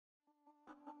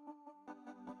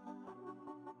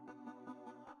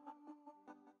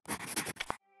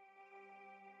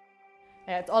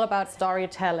It's all about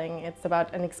storytelling. It's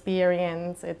about an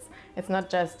experience. It's not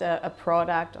just a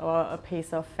product or a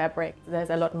piece of fabric. There's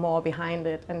a lot more behind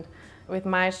it. And with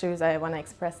my shoes, I want to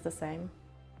express the same.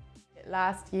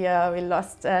 Last year, we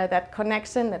lost that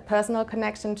connection, that personal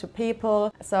connection to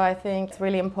people. So I think it's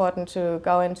really important to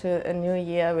go into a new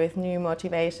year with new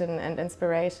motivation and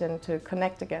inspiration to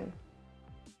connect again.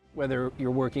 Whether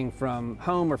you're working from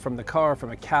home or from the car,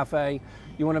 from a cafe,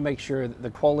 you want to make sure that the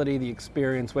quality, the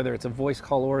experience, whether it's a voice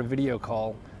call or a video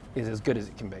call, is as good as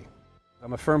it can be.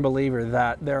 I'm a firm believer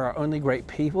that there are only great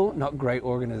people, not great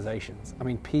organizations. I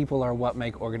mean, people are what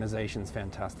make organizations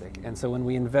fantastic. And so when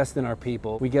we invest in our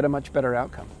people, we get a much better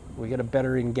outcome. We get a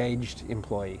better engaged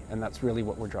employee, and that's really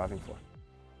what we're driving for.